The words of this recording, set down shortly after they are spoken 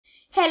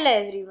Hello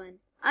everyone,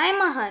 I am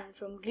AHAAN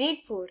from grade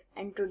 4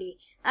 and today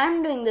I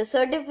am doing the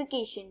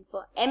certification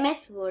for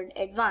MS Word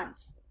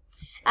Advanced.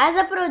 As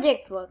a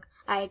project work,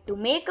 I had to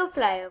make a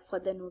flyer for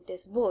the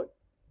notice board.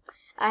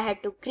 I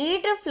had to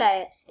create a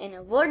flyer in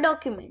a Word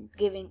document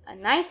giving a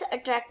nice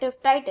attractive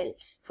title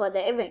for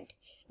the event,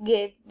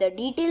 give the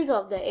details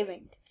of the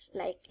event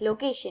like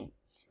location,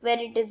 where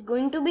it is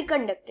going to be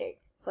conducted,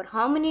 for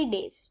how many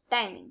days,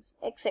 timings,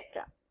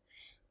 etc.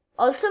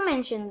 Also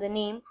mention the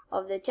name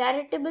of the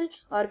charitable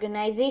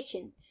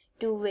organization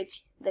to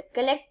which the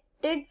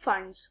collected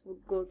funds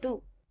would go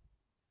to.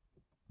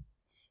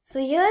 So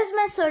here is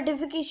my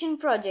certification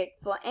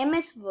project for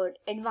MS Word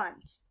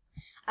Advanced.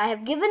 I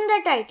have given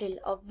the title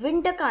of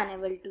Winter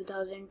Carnival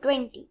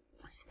 2020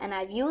 and I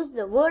have used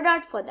the word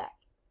art for that.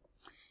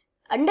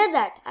 Under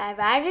that, I have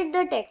added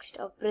the text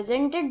of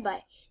presented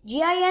by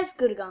GIS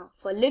Gurgaon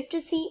for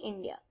Literacy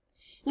India.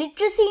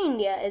 Literacy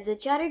India is a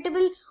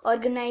charitable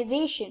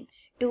organization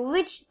to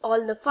which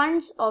all the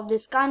funds of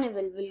this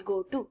carnival will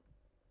go to.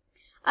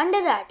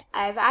 Under that,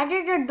 I have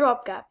added a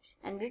drop cap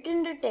and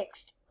written the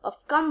text of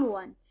come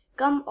one,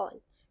 come all,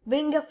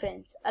 bring your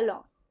friends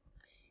along.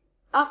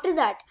 After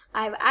that,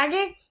 I have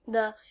added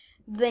the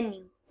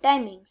venue,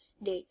 timings,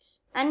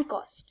 dates and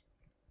cost.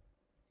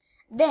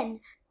 Then,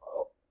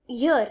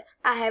 here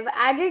I have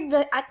added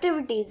the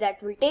activities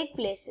that will take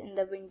place in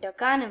the winter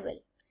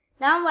carnival.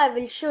 Now I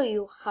will show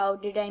you how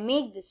did I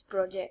make this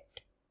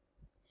project.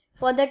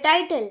 For the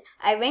title,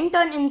 I went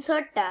on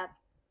Insert tab,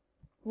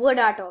 Word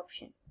Art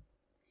option.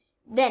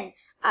 Then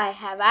I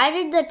have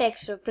added the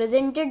text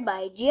represented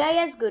by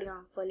GIS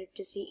Gurgaon for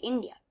Literacy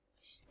India.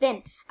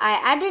 Then I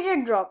added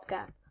a drop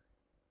cap.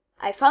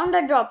 I found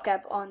a drop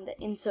cap on the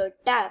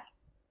Insert tab.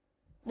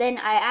 Then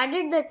I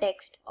added the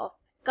text of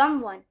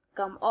come one,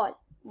 come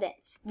all. Then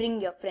bring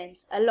your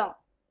friends along.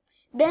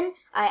 Then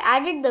I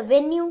added the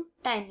venue,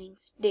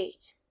 timings,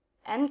 dates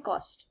and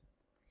cost.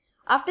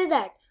 After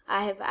that,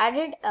 I have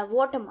added a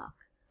watermark.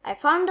 I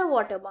found the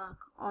watermark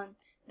on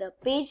the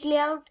Page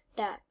Layout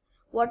tab,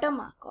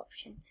 Watermark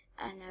option,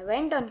 and I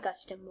went on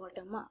Custom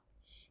Watermark.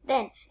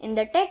 Then, in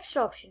the text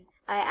option,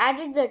 I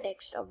added the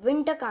text of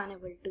Winter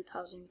Carnival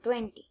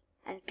 2020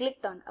 and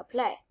clicked on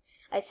Apply.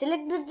 I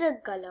selected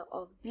the color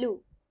of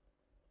blue.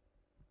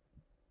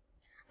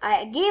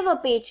 I gave a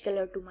page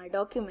color to my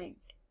document.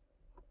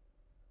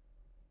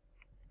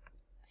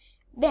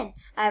 Then,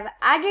 I have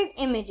added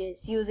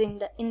images using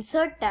the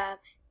Insert tab,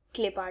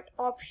 Clip Art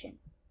option.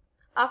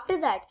 After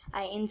that,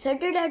 I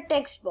inserted a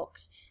text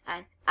box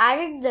and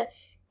added the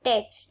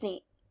text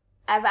name.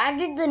 I've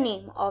added the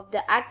name of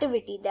the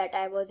activity that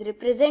I was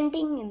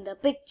representing in the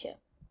picture.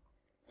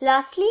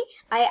 Lastly,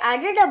 I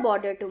added a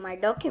border to my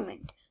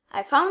document.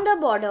 I found a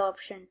border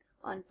option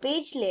on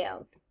Page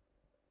Layout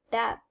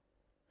tab,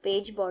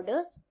 Page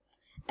Borders.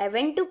 I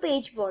went to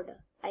Page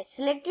Border. I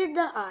selected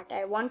the art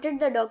I wanted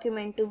the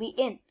document to be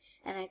in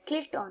and I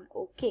clicked on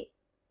OK.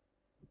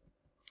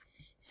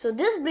 So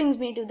this brings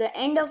me to the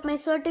end of my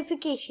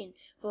certification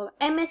for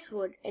MS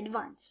Word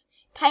Advanced.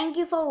 Thank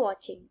you for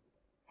watching.